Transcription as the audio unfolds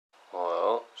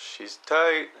She's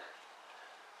tight,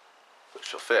 but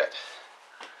she'll fit.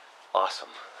 Awesome.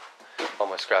 All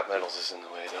my scrap metals is in the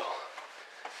way though.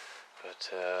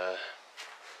 But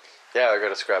yeah, I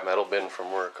got a scrap metal bin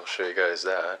from work. I'll show you guys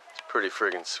that. It's pretty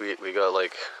friggin' sweet. We got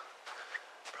like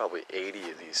probably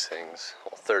 80 of these things.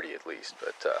 Well, 30 at least,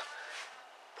 but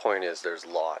point is there's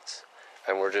lots.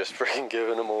 And we're just friggin'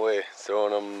 giving them away,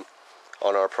 throwing them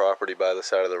on our property by the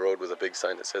side of the road with a big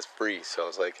sign that says free. So I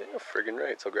was like, yeah, friggin'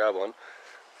 right, so I'll grab one.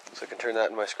 So I can turn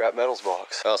that in my scrap metals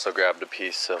box. I also grabbed a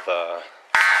piece of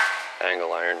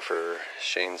angle iron for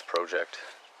Shane's project.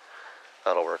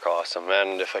 That'll work awesome.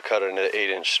 And if I cut it into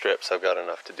 8-inch strips, I've got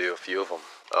enough to do a few of them.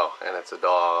 Oh, and it's a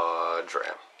Dodge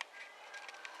Ram.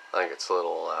 I think it's a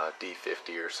little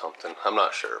D50 or something. I'm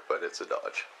not sure, but it's a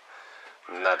Dodge.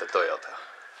 Not a Toyota.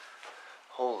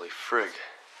 Holy frig.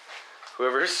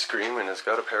 Whoever's screaming has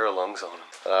got a pair of lungs on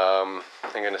him.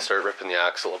 I'm gonna start ripping the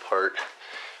axle apart.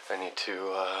 I need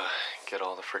to get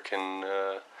all the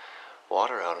frickin'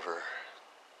 water out of her.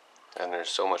 And there's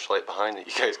so much light behind it,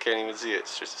 you guys can't even see it.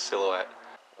 It's just a silhouette.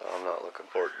 I'm not looking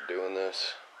forward to doing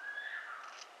this.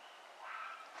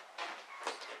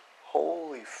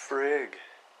 Holy frig.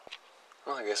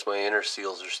 Well, I guess my inner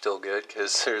seals are still good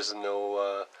because there's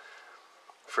no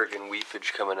friggin'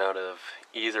 weepage coming out of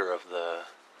either of the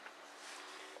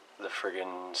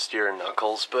friggin' steering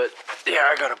knuckles. But yeah,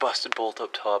 I got a busted bolt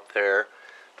up top there.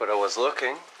 But I was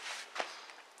looking.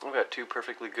 I've got two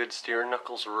perfectly good steering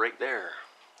knuckles right there.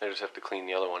 I just have to clean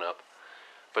the other one up.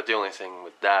 But the only thing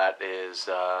with that is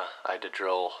I had to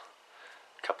drill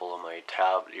a couple of my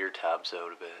ear tabs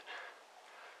out a bit.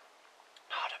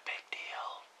 Not a big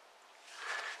deal.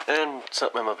 And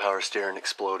something in my power steering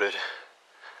exploded.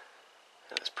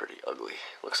 And it's pretty ugly.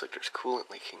 Looks like there's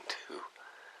coolant leaking too.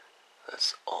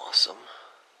 That's awesome.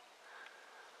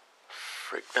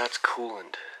 Frick, that's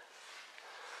coolant.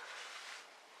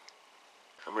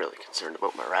 I'm really concerned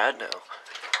about my rad now.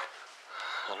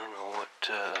 I don't know what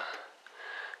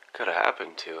could have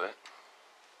happened to it.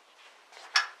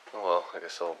 Oh well, I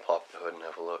guess I'll pop the hood and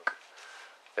have a look.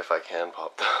 If I can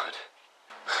pop the hood.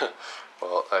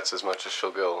 Well, that's as much as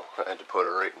she'll go. I had to put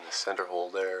her right in the center hole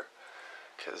there.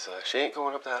 Because she ain't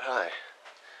going up that high.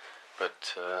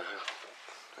 But I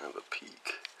have a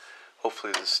peek.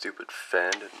 Hopefully this stupid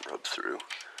fan didn't rub through.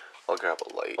 I'll grab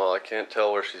a light. Well, I can't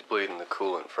tell where she's bleeding the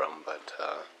coolant from, but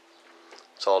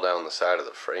it's all down the side of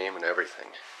the frame and everything.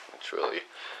 Which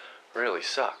really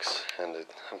sucks. And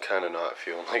I'm kind of not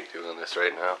feeling like doing this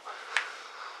right now.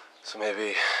 So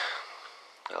maybe,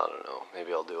 I don't know,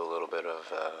 maybe I'll do a little bit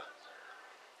of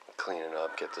cleaning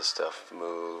up, get this stuff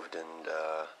moved, and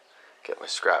get my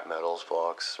scrap metals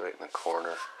box right in the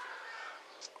corner.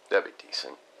 That'd be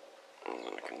decent. And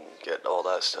then I can get all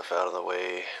that stuff out of the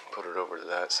way, put it over to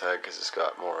that side because it's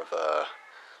got more of a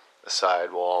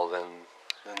side wall than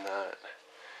that.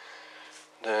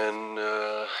 Then,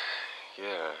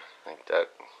 yeah, I think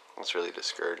that's really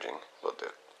discouraging about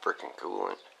the freaking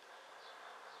coolant.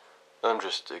 I'm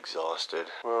just exhausted.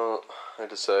 Well, I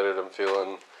decided I'm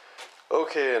feeling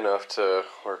okay enough to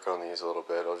work on these a little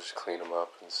bit. I'll just clean them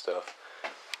up and stuff.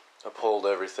 I pulled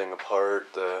everything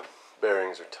apart. The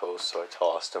bearings are toast, so I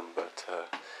tossed them, but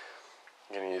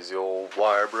I'm gonna use the old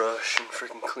wire brush and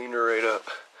freaking clean her right up.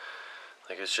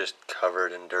 Like, it's just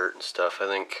covered in dirt and stuff. I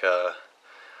think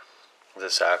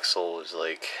this axle is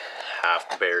like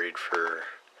half buried for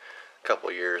a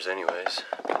couple years anyways,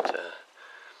 but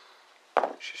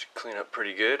she should clean up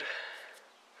pretty good.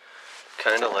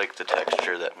 Kind of like the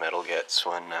texture that metal gets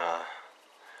when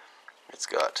it's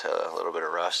got a little bit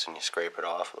of rust and you scrape it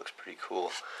off. It looks pretty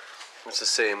cool. It's the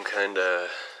same kind of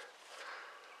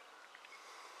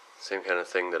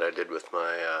thing that I did with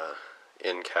my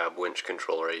in-cab winch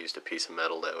controller. I used a piece of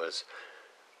metal that was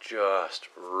just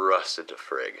rusted to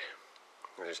frig.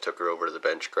 I just took her over to the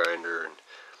bench grinder and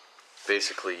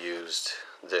basically used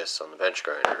this on the bench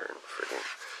grinder and friggin'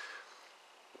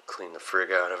 clean the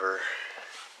frig out of her.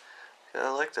 Yeah,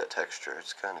 I like that texture.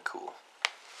 It's kind of cool.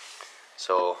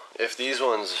 So if these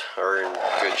ones are in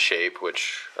good shape,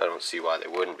 which I don't see why they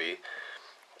wouldn't be,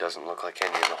 doesn't look like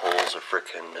any of the holes are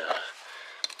frickin'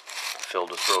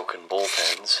 filled with broken bolt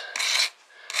ends.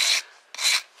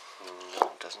 No,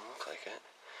 it doesn't look like it.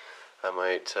 I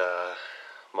might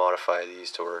modify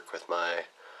these to work with my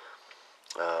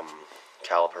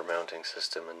caliper mounting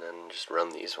system and then just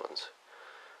run these ones.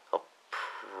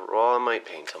 Well, I might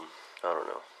paint them. I don't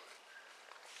know.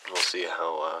 We'll see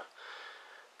how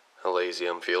lazy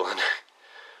I'm feeling.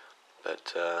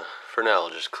 But for now, I'll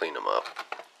just clean them up.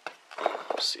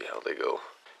 We'll see how they go.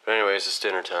 But anyways, it's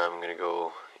dinner time. I'm gonna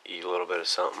go eat a little bit of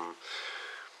something,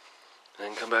 and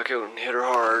then come back out and hit her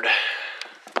hard.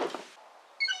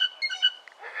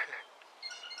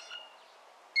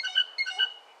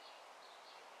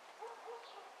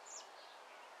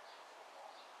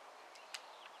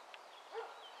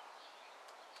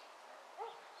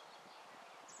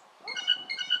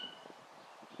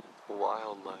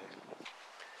 wildlife.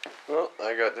 Well,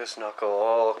 I got this knuckle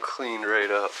all cleaned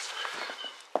right up.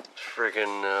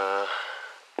 Friggin'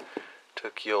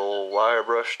 took the old wire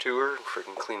brush to her and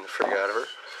friggin' cleaned the frig out of her.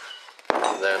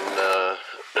 And then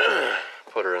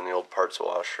put her in the old parts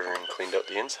washer and cleaned out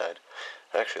the inside.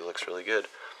 It actually looks really good.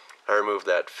 I removed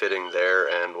that fitting there,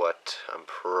 and what I'm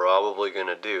probably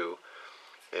gonna do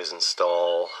is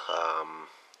install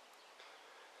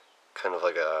kind of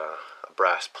like a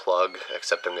brass plug,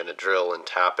 except I'm gonna drill and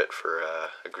tap it for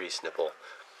a grease nipple.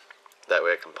 That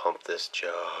way I can pump this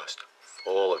just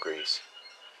full of grease.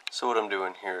 So what I'm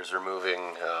doing here is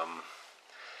removing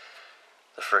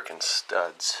the frickin'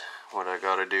 studs. What I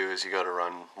gotta do is you gotta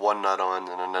run one nut on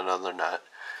and then another nut,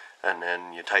 and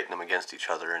then you tighten them against each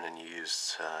other, and then you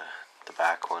use the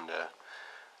back one to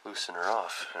loosen her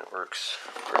off. And it works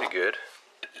pretty good.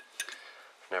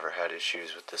 Never had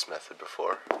issues with this method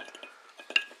before.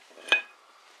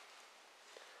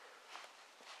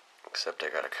 Except I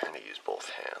gotta kind of use both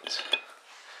hands.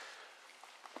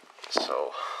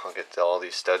 So I'll get all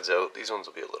these studs out. These ones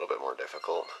will be a little bit more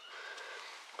difficult,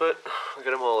 but I'll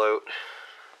get them all out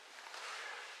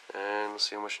and we'll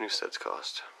see how much new studs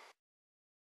cost.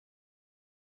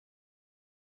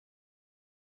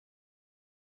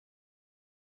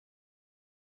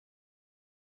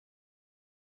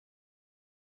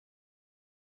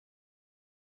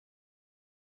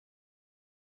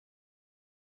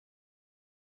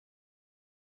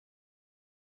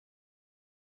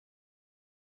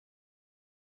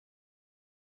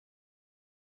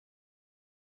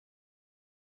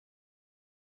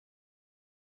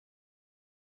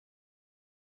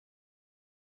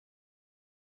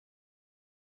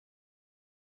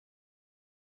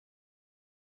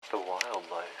 The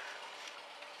wildlife.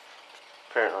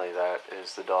 Apparently that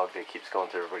is the dog that keeps going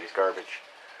through everybody's garbage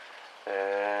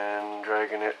and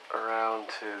dragging it around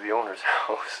to the owner's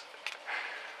house.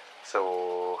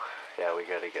 So yeah, we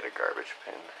gotta get a garbage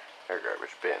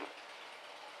bin.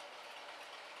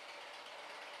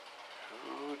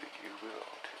 Who do you belong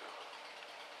to?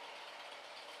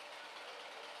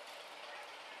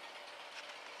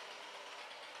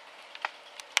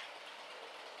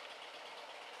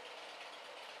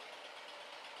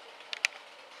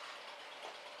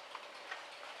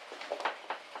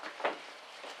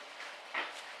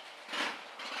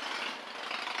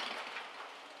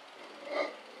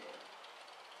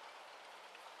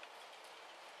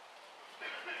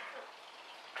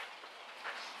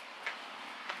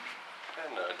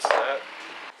 And that's that.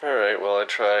 Alright, well I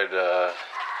tried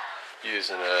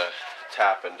using a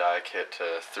tap and die kit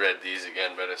to thread these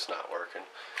again, but it's not working.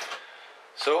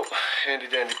 So, handy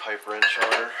dandy pipe wrench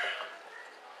on her.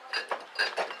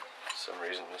 For some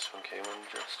reason this one came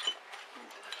unadjusted.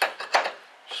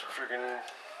 Just friggin'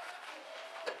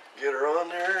 get her on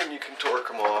there and you can torque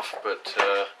them off, but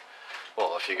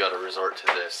well, if you gotta resort to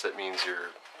this, that means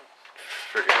your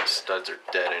friggin' studs are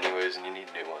dead anyways and you need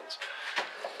new ones.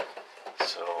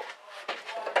 So,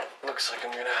 looks like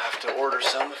I'm gonna have to order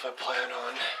some if I plan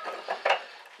on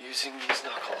using these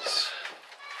knuckles.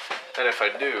 And if I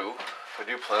do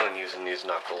plan on using these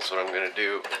knuckles, what I'm gonna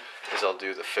do is I'll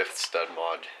do the 5th stud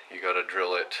mod. You gotta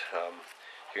drill it,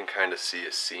 you can kind of see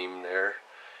a seam there.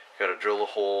 You gotta drill a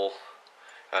hole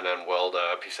and then weld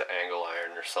a piece of angle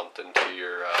iron or something to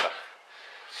your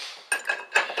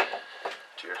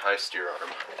high steer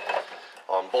arm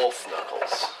on both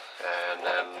knuckles, and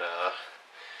then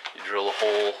you drill a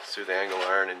hole through the angle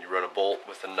iron and you run a bolt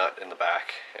with a nut in the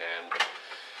back. And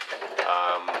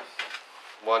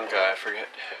one guy, I forget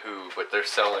who, but they're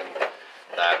selling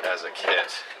that as a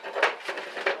kit.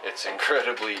 It's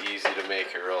incredibly easy to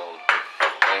make your own.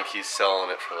 I think he's selling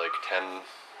it for like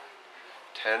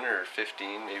 10 or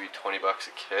 15, maybe 20 bucks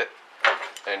a kit.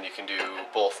 And you can do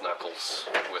both knuckles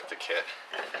with the kit.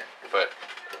 But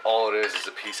all it is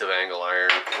a piece of angle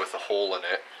iron with a hole in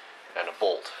it and a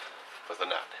bolt with a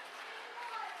nut.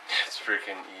 It's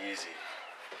freaking easy.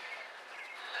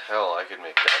 Hell, I could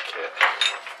make that kit.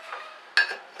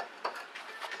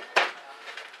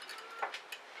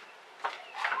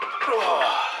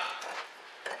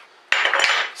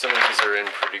 Some of these are in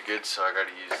pretty good, so I gotta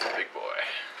use the big boy.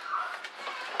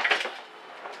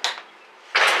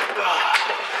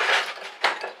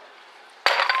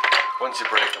 Once you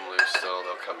break them loose, though,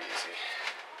 they'll come easy.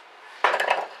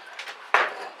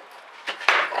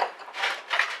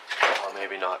 Well,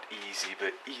 maybe not easy,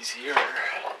 but easier.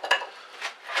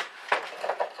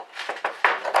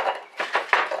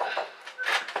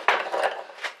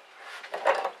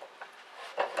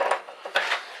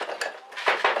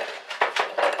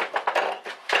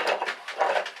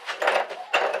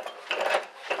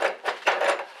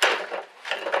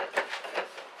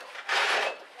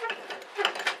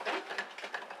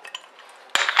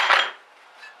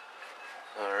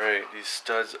 These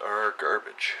studs are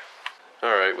garbage.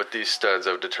 Alright, with these studs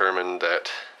I've determined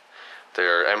that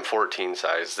they're M14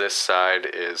 size. This side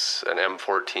is an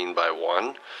M14 by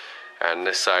 1, and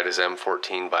this side is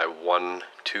M14 by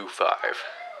 125.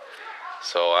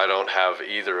 So I don't have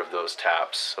either of those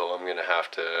taps, so I'm gonna have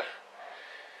to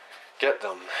get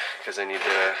them, because I need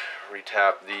to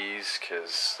retap these,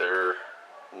 because they're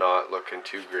not looking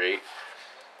too great.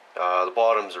 The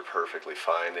bottoms are perfectly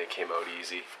fine, they came out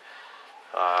easy.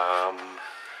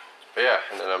 But yeah,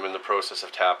 and then I'm in the process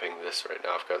of tapping this right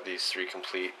now. I've got these 3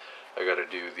 complete. I gotta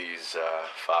do these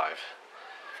 5.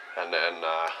 And then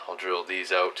I'll drill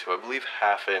these out to, I believe,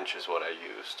 1/2 inch is what I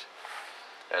used.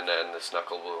 And then this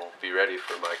knuckle will be ready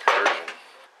for my conversion.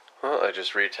 Well, I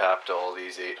just retapped all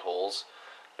these 8 holes.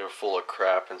 They were full of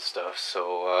crap and stuff,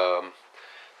 so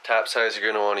tap size you're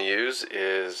gonna want to use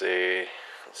is a,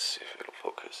 let's see if it'll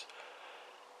focus,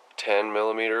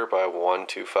 10mm by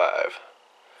 125.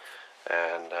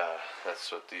 And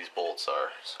that's what these bolts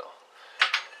are, so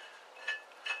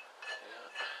yeah.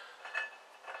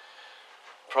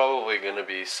 Probably going to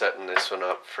be setting this one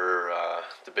up for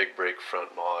the big brake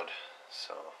front mod,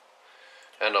 so,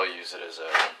 and I'll use it as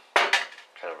a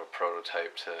kind of a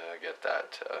prototype to get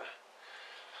that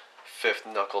 5th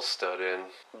knuckle stud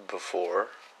in before.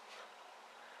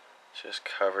 Just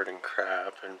covered in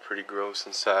crap and pretty gross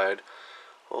inside.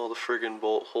 All the friggin'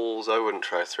 bolt holes, I wouldn't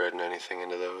try threading anything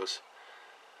into those.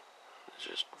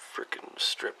 Just frickin'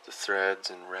 strip the threads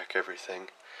and wreck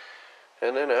everything.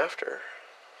 And then after,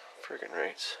 friggin'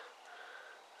 rates,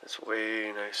 it's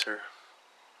way nicer.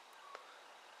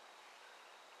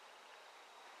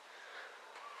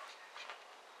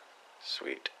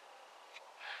 Sweet.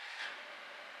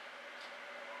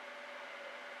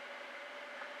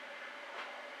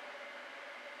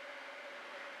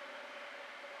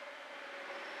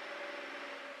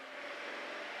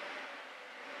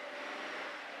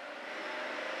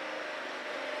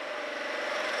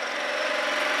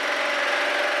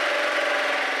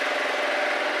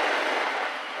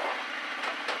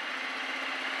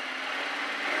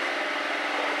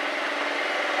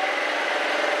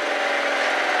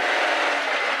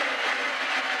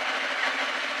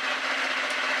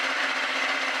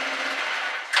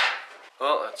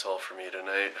 Well, that's all for me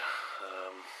tonight.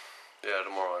 Yeah,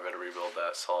 tomorrow I gotta rebuild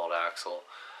that solid axle.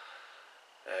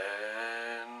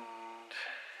 And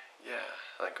yeah,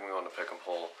 I think I'm going to pick and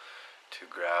pull to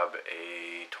grab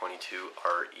a 22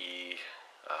 RE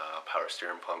power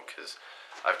steering pump, because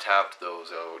I've tapped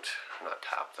those out, not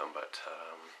tapped them, but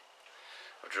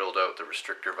I've drilled out the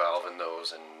restrictor valve in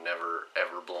those and never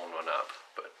ever blown one up,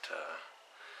 but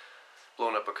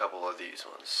blown up a couple of these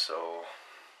ones, so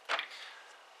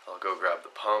I'll go grab the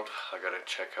pump. I gotta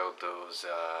check out those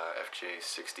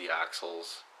FJ60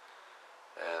 axles,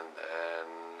 and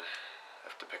then I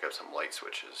have to pick up some light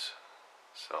switches.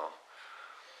 So,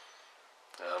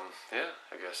 yeah,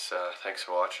 I guess thanks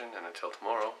for watching, and until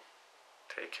tomorrow,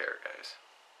 take care, guys.